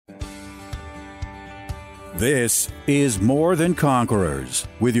This is More Than Conquerors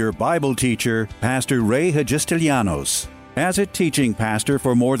with your Bible teacher, Pastor Ray Hagistilianos. As a teaching pastor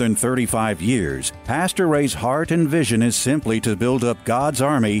for more than 35 years, Pastor Ray's heart and vision is simply to build up God's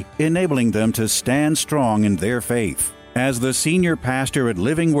army, enabling them to stand strong in their faith. As the senior pastor at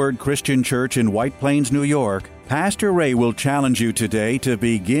Living Word Christian Church in White Plains, New York, Pastor Ray will challenge you today to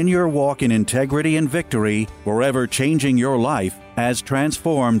begin your walk in integrity and victory, forever changing your life as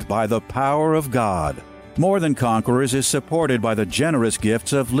transformed by the power of God. More Than Conquerors is supported by the generous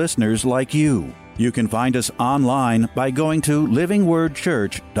gifts of listeners like you. You can find us online by going to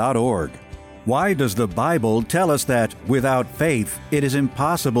livingwordchurch.org. Why does the Bible tell us that without faith it is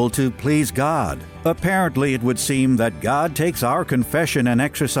impossible to please God? Apparently, it would seem that God takes our confession and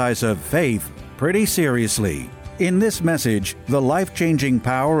exercise of faith pretty seriously. In this message, The Life-Changing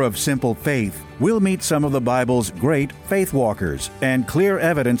Power of Simple Faith, we'll meet some of the Bible's great faith walkers and clear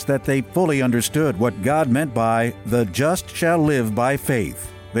evidence that they fully understood what God meant by the just shall live by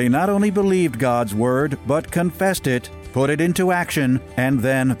faith. They not only believed God's word, but confessed it, put it into action, and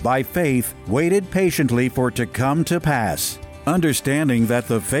then, by faith, waited patiently for it to come to pass. Understanding that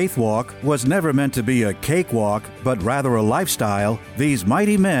the faith walk was never meant to be a cakewalk, but rather a lifestyle, these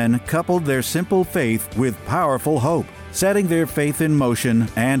mighty men coupled their simple faith with powerful hope, setting their faith in motion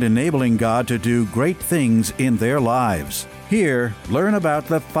and enabling God to do great things in their lives. Here, learn about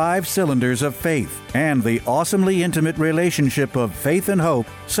the 5 cylinders of faith and the awesomely intimate relationship of faith and hope,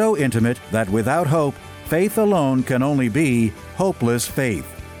 so intimate that without hope, faith alone can only be hopeless faith.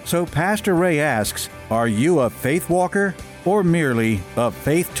 So Pastor Ray asks, are you a faith walker or merely a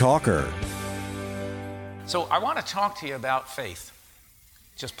faith talker? So I want to talk to you about faith,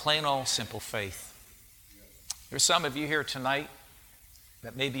 just plain old simple faith. There's some of you here tonight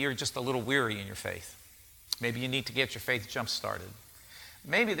that maybe you're just a little weary in your faith. Maybe you need to get your faith jump-started.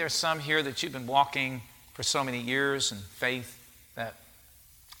 Maybe there's some here that you've been walking for so many years in faith that,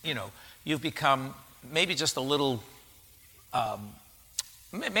 you've become maybe just a little,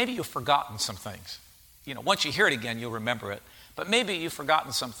 maybe you've forgotten some things. Once you hear it again, you'll remember it. But maybe you've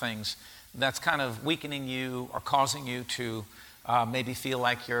forgotten some things that's kind of weakening you or causing you to maybe feel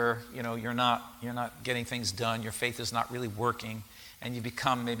like you're not getting things done. Your faith is not really working, and you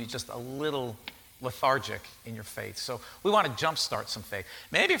become maybe just a little lethargic in your faith. So we want to jumpstart some faith.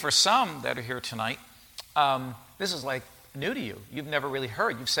 Maybe for some that are here tonight, this is like new to you. You've never really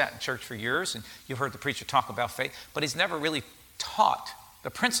heard. You've sat in church for years, and you've heard the preacher talk about faith, but he's never really taught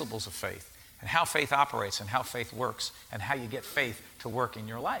the principles of faith and how faith operates and how faith works and how you get faith to work in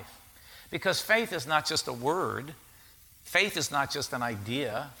your life. Because faith is not just a word. Faith is not just an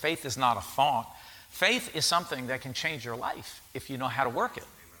idea. Faith is not a thought. Faith is something that can change your life if you know how to work it.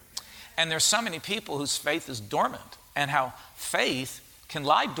 And there's so many people whose faith is dormant, and how faith can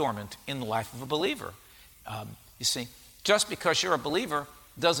lie dormant in the life of a believer. You see, just because you're a believer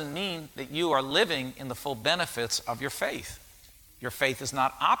doesn't mean that you are living in the full benefits of your faith. Your faith is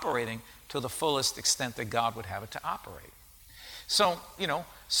not operating to the fullest extent that God would have it to operate. So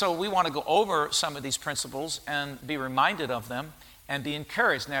we want to go over some of these principles and be reminded of them and be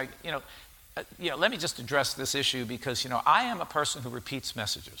encouraged. Now, let me just address this issue because, I am a person who repeats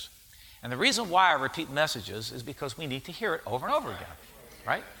messages. And the reason why I repeat messages is because we need to hear it over and over again,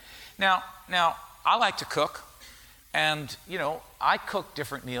 right? Now, I like to cook, and, I cook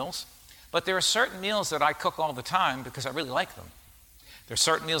different meals, but there are certain meals that I cook all the time because I really like them. There are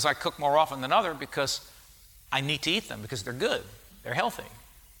certain meals I cook more often than others because I need to eat them because they're good, they're healthy.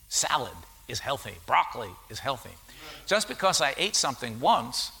 Salad is healthy, broccoli is healthy. Just because I ate something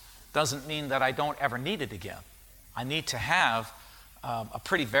once doesn't mean that I don't ever need it again. I need to have a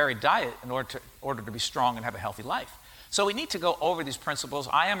pretty varied diet in order to be strong and have a healthy life. So we need to go over these principles.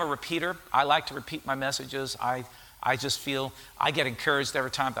 I am a repeater. I like to repeat my messages. I just feel I get encouraged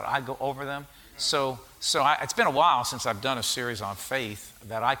every time that I go over them. So it's been a while since I've done a series on faith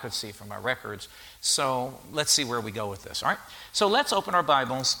that I could see from my records. So let's see where we go with this, all right? So let's open our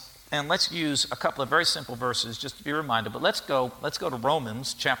Bibles and let's use a couple of very simple verses just to be reminded. But let's go to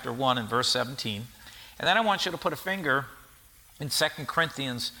Romans chapter 1 and verse 17. And then I want you to put a finger in 2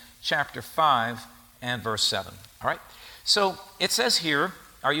 Corinthians chapter 5 and verse 7. All right? So it says here,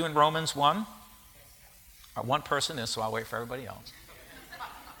 are you in Romans 1? One person is, so I'll wait for everybody else.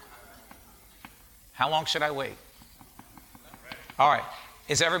 How long should I wait? All right.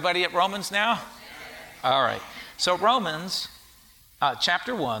 Is everybody at Romans now? All right. So Romans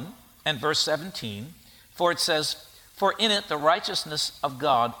chapter 1 and verse 17, for it says, for in it the righteousness of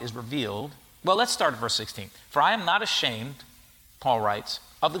God is revealed. Well, let's start at verse 16. For I am not ashamed, Paul writes,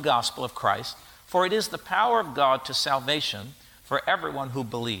 of the gospel of Christ, for it is the power of God to salvation for everyone who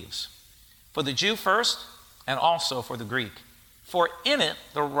believes. For the Jew first, and also for the Greek. For in it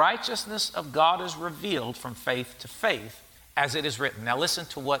the righteousness of God is revealed from faith to faith, as it is written. Now listen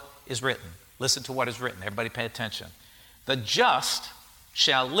to what is written. Listen to what is written. Everybody pay attention. The just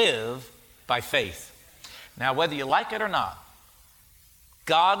shall live by faith. Now, whether you like it or not,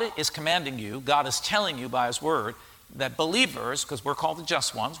 God is commanding you, God is telling you by His word that believers, because we're called the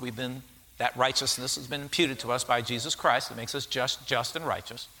just ones, that righteousness has been imputed to us by Jesus Christ. It makes us just and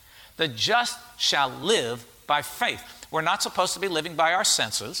righteous. The just shall live by faith. We're not supposed to be living by our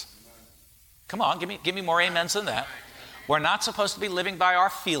senses. Come on, give me more amens than that. We're not supposed to be living by our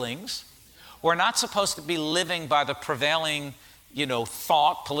feelings. We're not supposed to be living by the prevailing,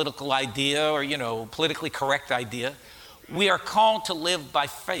 thought, political idea, or, politically correct idea. We are called to live by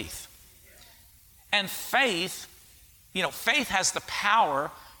faith. And faith has the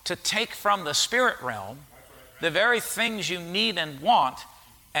power to take from the spirit realm the very things you need and want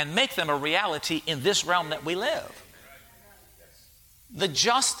and make them a reality in this realm that we live. The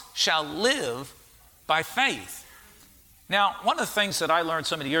just shall live by faith. Now, one of the things that I learned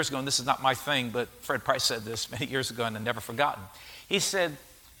so many years ago, and this is not my thing, but Fred Price said this many years ago and I've never forgotten. He said,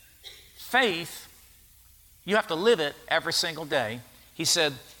 faith, you have to live it every single day. He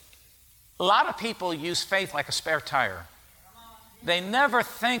said, a lot of people use faith like a spare tire. They never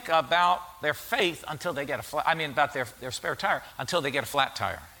think about their faith until they get about their spare tire until they get a flat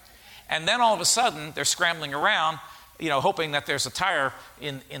tire. And then all of a sudden, they're scrambling around, hoping that there's a tire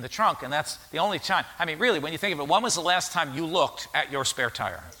in the trunk, and that's the only time. Really, when you think of it, when was the last time you looked at your spare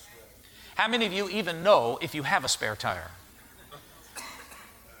tire? How many of you even know if you have a spare tire?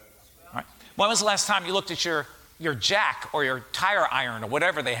 Right. When was the last time you looked at your jack or your tire iron or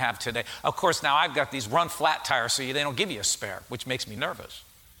whatever they have today? Of course, now I've got these run flat tires, so they don't give you a spare, which makes me nervous.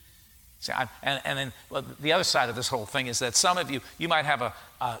 See, then the other side of this whole thing is that some of you might have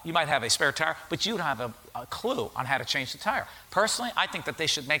a spare tire, but you don't have a clue on how to change the tire. Personally, I think that they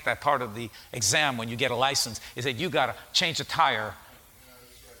should make that part of the exam when you get a license, is that you got to change the tire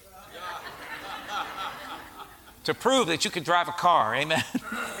to prove that you can drive a car. Amen.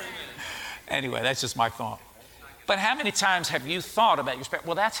 Anyway, that's just my thought. But how many times have you thought about your spare?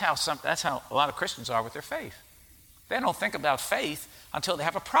 Well, that's how a lot of Christians are with their faith. They don't think about faith until they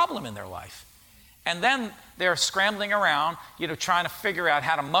have a problem in their life. And then they're scrambling around, trying to figure out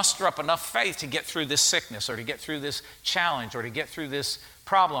how to muster up enough faith to get through this sickness or to get through this challenge or to get through this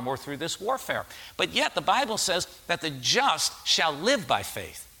problem or through this warfare. But yet the Bible says that the just shall live by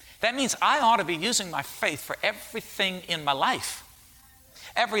faith. That means I ought to be using my faith for everything in my life.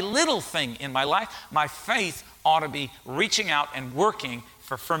 Every little thing in my life, my faith ought to be reaching out and working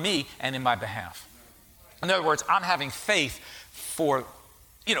for me and in my behalf. In other words, I'm having faith for,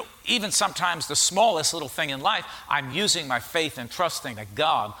 even sometimes the smallest little thing in life. I'm using my faith and trusting that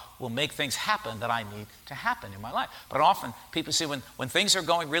God will make things happen that I need to happen in my life. But often people say when things are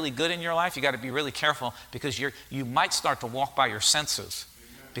going really good in your life, you got to be really careful because you might start to walk by your senses,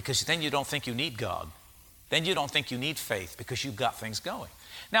 because then you don't think you need God. Then you don't think you need faith because you've got things going.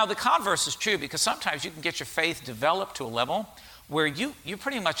 Now, the converse is true, because sometimes you can get your faith developed to a level where you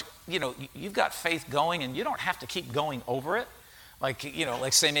pretty much, you've got faith going and you don't have to keep going over it.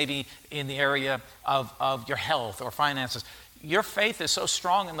 Like say maybe in the area of your health or finances. Your faith is so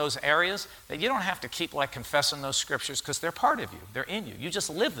strong in those areas that you don't have to keep confessing those scriptures, because they're part of you. They're in you. You just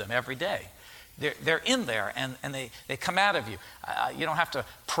live them every day. They're in there and they come out of you. You don't have to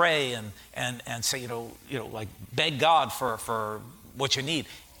pray and say, beg God for what you need.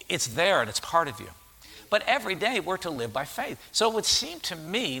 It's there and it's part of you. But every day we're to live by faith. So it would seem to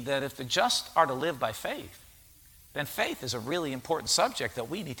me that if the just are to live by faith, then faith is a really important subject that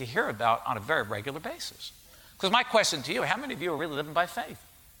we need to hear about on a very regular basis. Because my question to you, how many of you are really living by faith?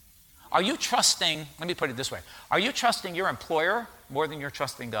 Are you trusting, let me put it this way, are you trusting your employer more than you're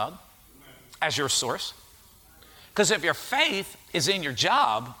trusting God as your source? Because if your faith is in your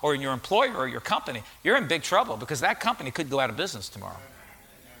job or in your employer or your company, you're in big trouble, because that company could go out of business tomorrow.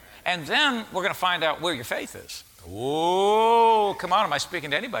 And then we're going to find out where your faith is. Oh, come on, am I speaking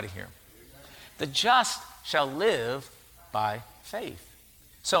to anybody here? The just shall live by faith.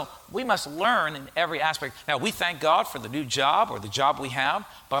 So we must learn in every aspect. Now, we thank God for the new job or the job we have,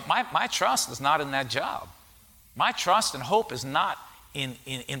 but my trust is not in that job. My trust and hope is not in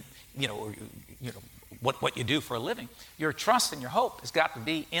what you do for a living. Your trust and your hope has got to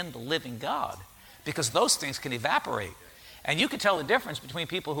be in the living God, because those things can evaporate. And you can tell the difference between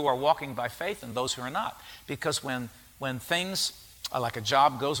people who are walking by faith and those who are not. Because when things like a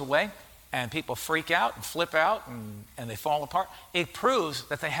job goes away and people freak out and flip out and they fall apart, it proves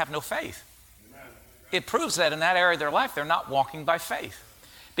that they have no faith. Amen. It proves that in that area of their life, they're not walking by faith.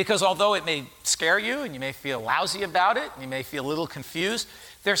 Because although it may scare you and you may feel lousy about it, and you may feel a little confused,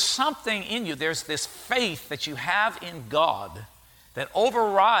 there's something in you. There's this faith that you have in God that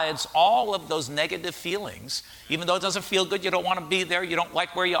overrides all of those negative feelings. Even though it doesn't feel good, you don't want to be there, you don't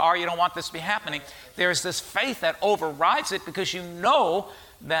like where you are, you don't want this to be happening. There's this faith that overrides it because you know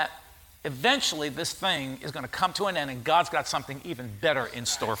that eventually this thing is going to come to an end and God's got something even better in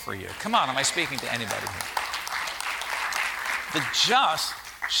store for you. Come on, am I speaking to anybody here? The just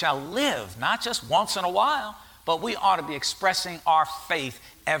shall live, not just once in a while, but we ought to be expressing our faith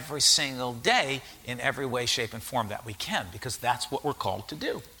every single day in every way, shape, and form that we can, because that's what we're called to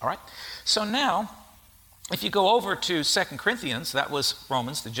do, all right? So now, if you go over to 2 Corinthians, that was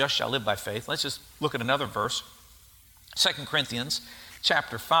Romans, the just shall live by faith. Let's just look at another verse. 2 Corinthians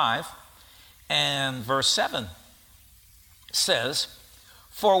chapter 5 and verse 7 says,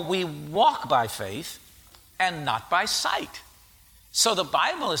 "For we walk by faith and not by sight." So the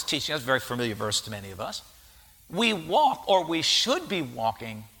Bible is teaching us, a very familiar verse to many of us, we walk, or we should be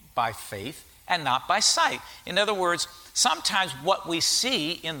walking by faith and not by sight. In other words, sometimes what we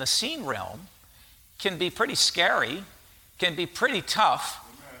see in the seen realm can be pretty scary, can be pretty tough,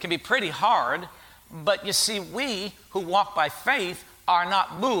 can be pretty hard, but you see, we who walk by faith are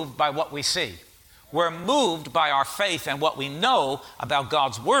not moved by what we see. We're moved by our faith and what we know about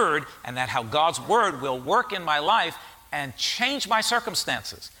God's Word, and that how God's Word will work in my life and change my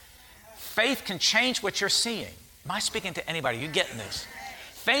circumstances. Faith can change what you're seeing. Am I speaking to anybody? Are you getting this?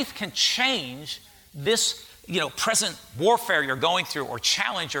 Faith can change this, present warfare you're going through or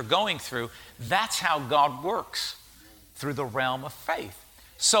challenge you're going through. That's how God works, through the realm of faith.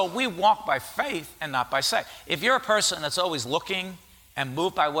 So we walk by faith and not by sight. If you're a person that's always looking and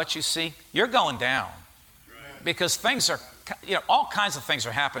moved by what you see, you're going down. Because things are, all kinds of things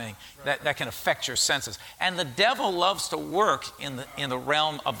are happening that can affect your senses. And the devil loves to work in the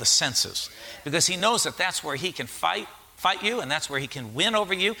realm of the senses, because he knows that that's where he can fight you, and that's where he can win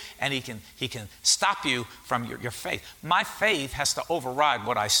over you, and he can stop you from your faith. My faith has to override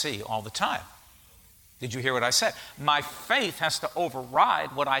what I see all the time. Did you hear what I said? My faith has to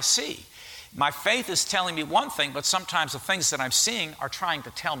override what I see. My faith is telling me one thing, but sometimes the things that I'm seeing are trying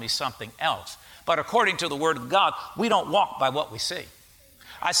to tell me something else. But according to the Word of God, we don't walk by what we see.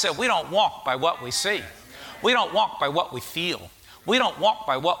 I said, we don't walk by what we see. We don't walk by what we feel. We don't walk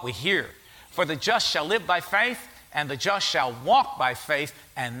by what we hear. For the just shall live by faith, and the just shall walk by faith,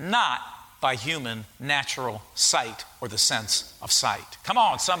 and not by human natural sight or the sense of sight. Come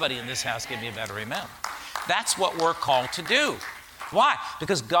on, somebody in this house, give me a better amen. That's what we're called to do. Why?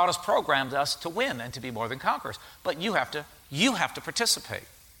 Because God has programmed us to win and to be more than conquerors. But you have to participate.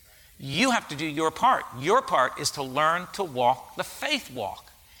 You have to do your part. Your part is to learn to walk the faith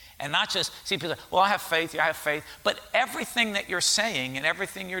walk. And not just see people say, well, I have faith, yeah, I have faith. But everything that you're saying and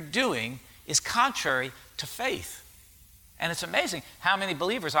everything you're doing is contrary to faith. And it's amazing how many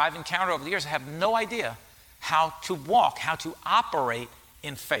believers I've encountered over the years have no idea how to walk, how to operate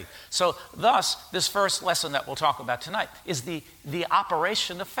in faith. So thus, this first lesson that we'll talk about tonight is the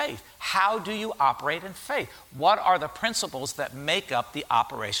operation of faith. How do you operate in faith? What are the principles that make up the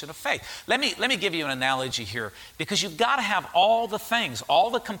operation of faith? Let me give you an analogy here, because you've got to have all the things,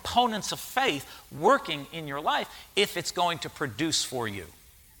 all the components of faith working in your life if it's going to produce for you.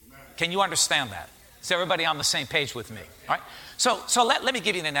 Can you understand that? Is everybody on the same page with me? All right. So let me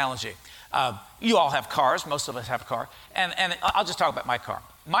give you an analogy. You all have cars. Most of us have a car. And I'll just talk about my car.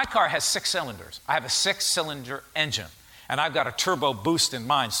 My car has 6 cylinders. I have a 6-cylinder engine. And I've got a turbo boost in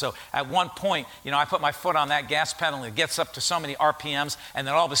mine. So at one point, I put my foot on that gas pedal and it gets up to so many RPMs. And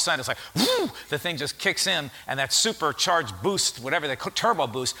then all of a sudden, it's like, whoo, the thing just kicks in. And that supercharged boost, whatever they call turbo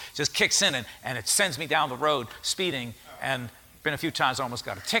boost, just kicks in. And it sends me down the road speeding. And been a few times I almost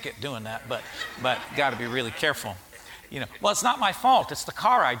got a ticket doing that. But got to be really careful. Well, it's not my fault. It's the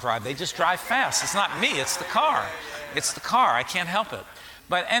car I drive. They just drive fast. It's not me. It's the car. It's the car. I can't help it.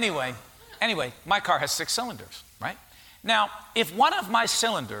 But anyway, my car has 6 cylinders, right? Now, if one of my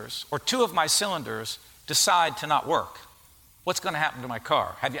cylinders or 2 of my cylinders decide to not work, what's going to happen to my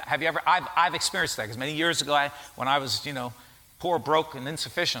car? Have you ever? I've experienced that, because many years ago, when I was, poor, broke, and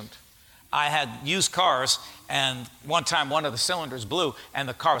insufficient, I had used cars, and one time one of the cylinders blew, and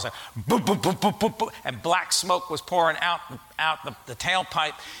the car was like, boop, boop, boop, boop, boop, boop, and black smoke was pouring out the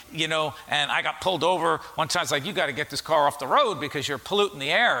tailpipe, and I got pulled over. One time it's like, you got to get this car off the road because you're polluting the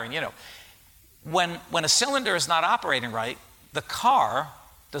air. And, when a cylinder is not operating right, the car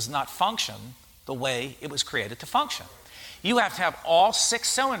does not function the way it was created to function. You have to have all 6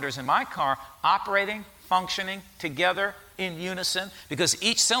 cylinders in my car operating functioning together in unison, because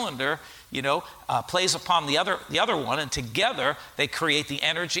each cylinder, plays upon the other one, and together they create the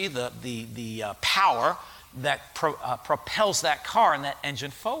energy, the power that propels that car and that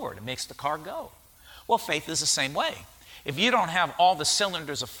engine forward. It makes the car go. Well, faith is the same way. If you don't have all the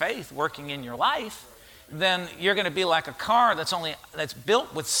cylinders of faith working in your life, then you're going to be like a car that's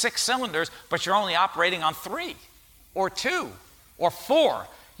built with 6 cylinders, but you're only operating on 3 or 2 or 4.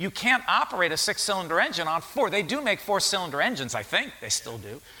 You can't operate a 6-cylinder engine on 4. They do make 4-cylinder engines, I think. They still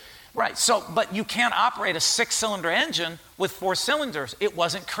do. Right, but you can't operate a 6-cylinder engine with 4 cylinders. It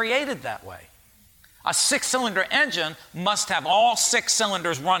wasn't created that way. A 6-cylinder engine must have all 6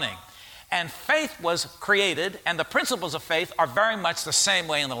 cylinders running. And faith was created, and the principles of faith are very much the same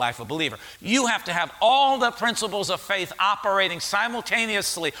way in the life of a believer. You have to have all the principles of faith operating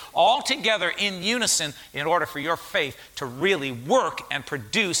simultaneously, all together in unison, in order for your faith to really work and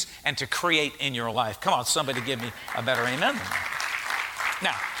produce and to create in your life. Come on, somebody give me a better amen than that.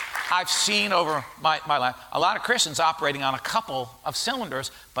 Now, I've seen over my life a lot of Christians operating on a couple of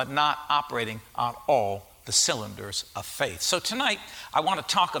cylinders, but not operating on all the cylinders of faith. So tonight, I want to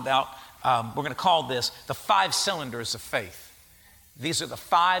talk about we're going to call this the 5 cylinders of faith. These are the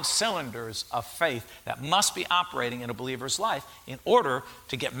 5 cylinders of faith that must be operating in a believer's life in order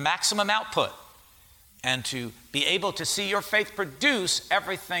to get maximum output and to be able to see your faith produce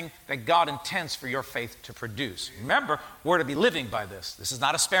everything that God intends for your faith to produce. Remember, we're to be living by this. This is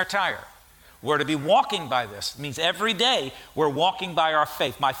not a spare tire. We're to be walking by this. It means every day we're walking by our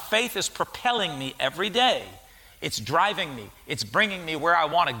faith. My faith is propelling me every day. It's driving me. It's bringing me where I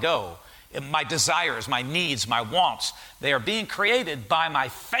want to go. My desires, my needs, my wants, they are being created by my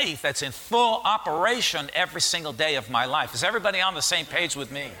faith that's in full operation every single day of my life. Is everybody on the same page with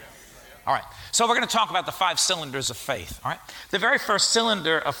me? All right. So we're going to talk about the 5 cylinders of faith. All right. The very first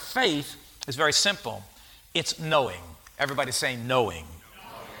cylinder of faith is very simple. It's knowing. Everybody say knowing.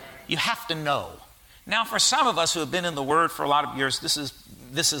 You have to know. Now, for some of us who have been in the Word for a lot of years, this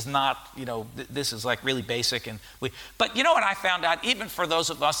is not, this is like really basic. But you know what I found out? Even for those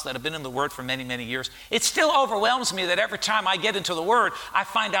of us that have been in the Word for many, many years, it still overwhelms me that every time I get into the Word, I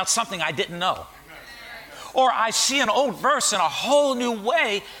find out something I didn't know. Or I see an old verse in a whole new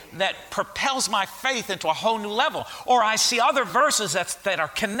way that propels my faith into a whole new level. Or I see other verses that are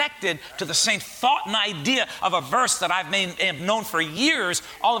connected to the same thought and idea of a verse that I've known for years.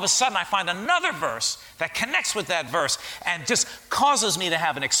 All of a sudden I find another verse that connects with that verse and just causes me to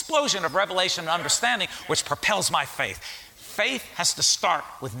have an explosion of revelation and understanding, which propels my faith. Faith has to start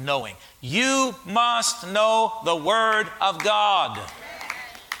with knowing. You must know the Word of God.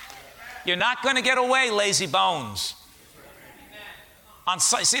 You're not going to get away, lazy bones.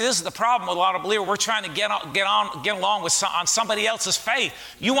 See, this is the problem with a lot of believers. We're trying to get along with on somebody else's faith.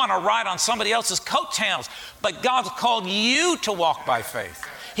 You want to ride on somebody else's coattails, but God's called you to walk by faith.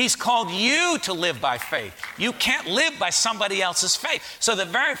 He's called you to live by faith. You can't live by somebody else's faith. So the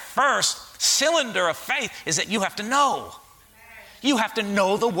very first cylinder of faith is that you have to know. You have to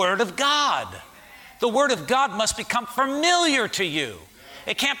know the Word of God. The Word of God must become familiar to you.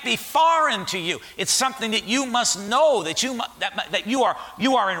 It can't be foreign to you. It's something that you must know, that you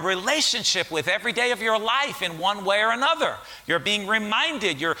are in relationship with every day of your life in one way or another. You're being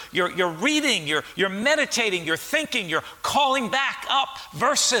reminded, you're reading, you're meditating, you're thinking, you're calling back up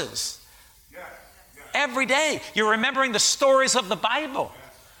verses. Every day you're remembering the stories of the Bible,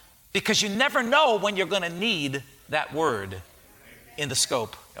 because you never know when you're going to need that word in the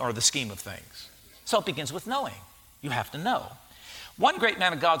scope or the scheme of things. So it begins with knowing. You have to know. One great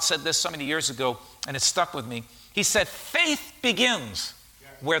man of God said this so many years ago, and it stuck with me. He said, faith begins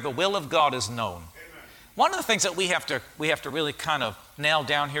where the will of God is known. One of the things that we have to really kind of nail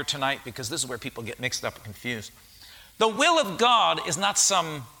down here tonight, because this is where people get mixed up and confused. The will of God is not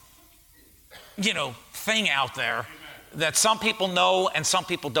some, thing out there that some people know and some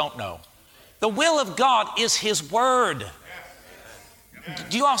people don't know. The will of God is His Word.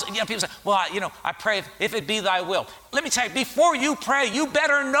 Do you also, people say, well, I pray if it be thy will. Let me tell you, before you pray, you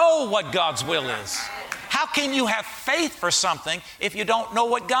better know what God's will is. How can you have faith for something if you don't know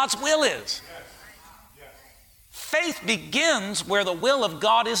what God's will is? Faith begins where the will of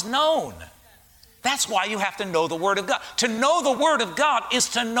God is known. That's why you have to know the Word of God. To know the Word of God is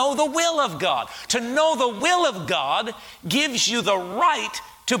to know the will of God. To know the will of God gives you the right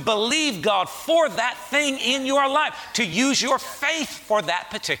to believe God for that thing in your life, to use your faith for that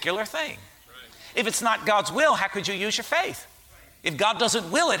particular thing. If it's not God's will, how could you use your faith? If God doesn't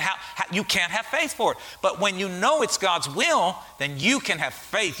will it, you can't have faith for it. But when you know it's God's will, then you can have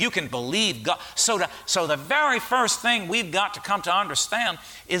faith. You can believe God. So the very first thing we've got to come to understand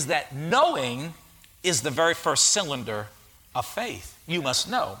is that knowing is the very first cylinder of faith. You must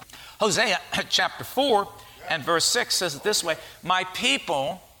know. Hosea chapter 4 and verse 6 says it this way, my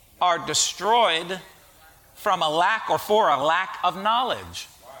people are destroyed from a lack or for a lack of knowledge.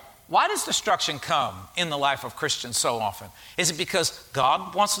 Why does destruction come in the life of Christians so often? Is it because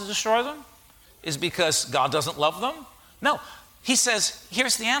God wants to destroy them? Is it because God doesn't love them? No. He says,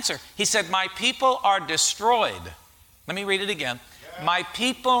 here's the answer. He said, my people are destroyed. Let me read it again. Yes. My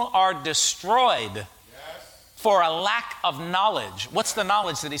people are destroyed for a lack of knowledge. What's the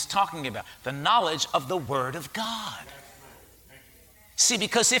knowledge that he's talking about? The knowledge of the Word of God. See,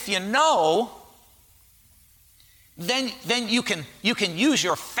 because if you know, then you can use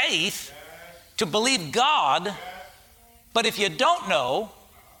your faith to believe God. But if you don't know,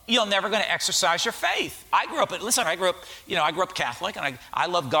 you're never going to exercise your faith. I grew up Catholic, and I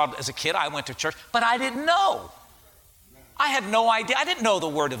loved God as a kid. I went to church, but I didn't know. I had no idea. I didn't know the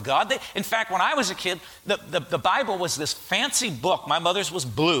Word of God. In fact, when I was a kid, the Bible was this fancy book. My mother's was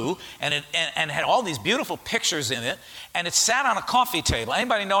blue, and it had all these beautiful pictures in it, and it sat on a coffee table.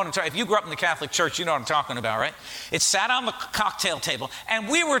 Anybody know what I'm talking about? If you grew up in the Catholic Church, you know what I'm talking about, right? It sat on the cocktail table, and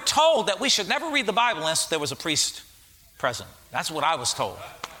we were told that we should never read the Bible unless there was a priest present. That's what I was told.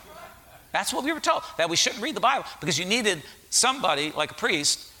 That's what we were told, that we shouldn't read the Bible because you needed somebody like a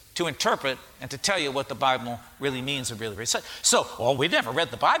priest to interpret and to tell you what the Bible really means and really says. So, we never read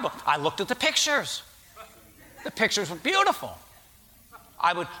the Bible. I looked at the pictures. The pictures were beautiful.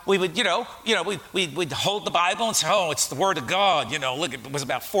 We'd hold the Bible and say, it's the Word of God. Look, it was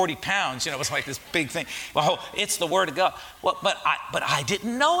about 40 pounds. It was like this big thing. Well, it's the Word of God. Well, but I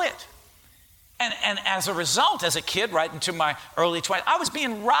didn't know it. And as a result, as a kid, right into my early 20s, I was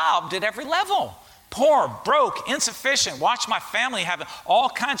being robbed at every level. Poor, broke, insufficient, watched my family having all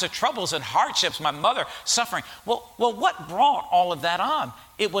kinds of troubles and hardships, my mother suffering. Well, what brought all of that on?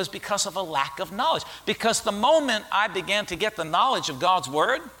 It was because of a lack of knowledge. Because the moment I began to get the knowledge of God's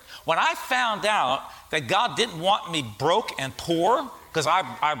Word, when I found out that God didn't want me broke and poor, because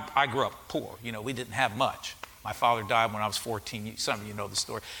I grew up poor, we didn't have much. My father died when I was 14. Some of you know the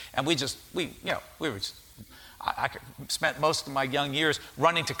story. And I spent most of my young years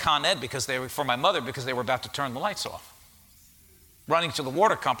running to Con Ed for my mother because they were about to turn the lights off. Running to the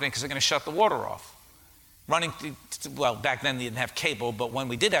water company because they're going to shut the water off. Back then they didn't have cable, but when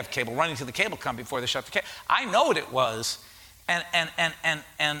we did have cable, running to the cable company before they shut the cable. I know what it was.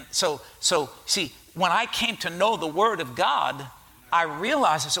 So see, when I came to know the Word of God, I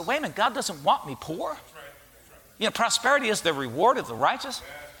realized, I said, wait a minute, God doesn't want me poor. Prosperity is the reward of the righteous.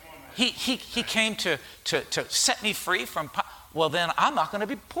 He came to set me free from, then I'm not going to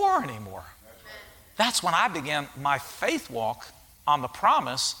be poor anymore. That's when I began my faith walk on the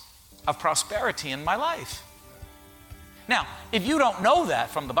promise of prosperity in my life. Now, if you don't know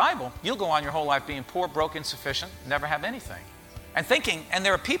that from the Bible, you'll go on your whole life being poor, broke, insufficient, never have anything. And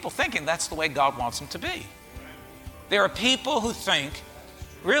there are people thinking that's the way God wants them to be. There are people who think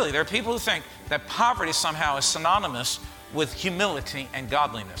that poverty somehow is synonymous with humility and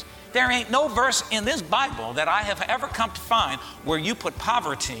godliness. There ain't no verse in this Bible that I have ever come to find where you put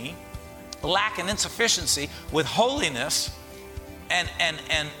poverty, lack and insufficiency with holiness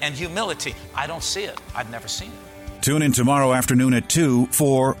and humility. I don't see it. I've never seen it. Tune in tomorrow afternoon at 2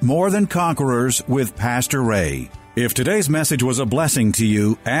 for More Than Conquerors with Pastor Ray. If today's message was a blessing to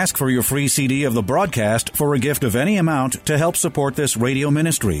you, ask for your free CD of the broadcast for a gift of any amount to help support this radio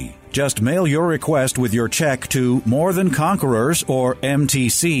ministry. Just mail your request with your check to More Than Conquerors, or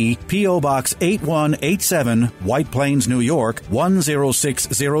MTC, P.O. Box 8187, White Plains, New York,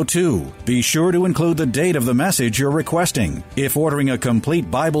 10602. Be sure to include the date of the message you're requesting. If ordering a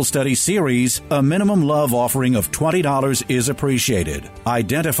complete Bible study series, a minimum love offering of $20 is appreciated.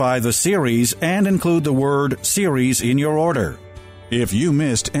 Identify the series and include the word series in your order. If you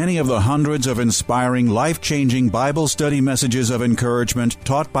missed any of the hundreds of inspiring, life-changing Bible study messages of encouragement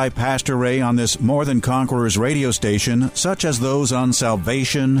taught by Pastor Ray on this More Than Conquerors radio station, such as those on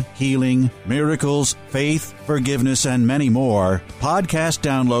salvation, healing, miracles, faith, forgiveness, and many more, podcast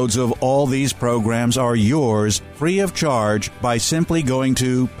downloads of all these programs are yours free of charge by simply going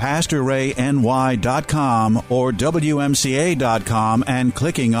to PastorRayNY.com or WMCA.com and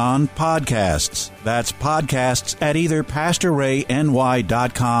clicking on Podcasts. That's podcasts at either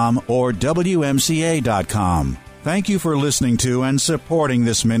PastorRayNY.com or WMCA.com. Thank you for listening to and supporting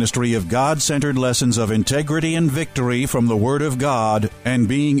this ministry of God-centered lessons of integrity and victory from the Word of God, and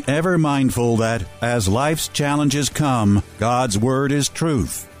being ever mindful that, as life's challenges come, God's Word is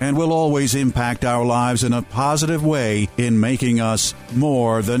truth and will always impact our lives in a positive way in making us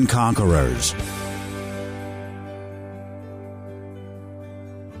more than conquerors.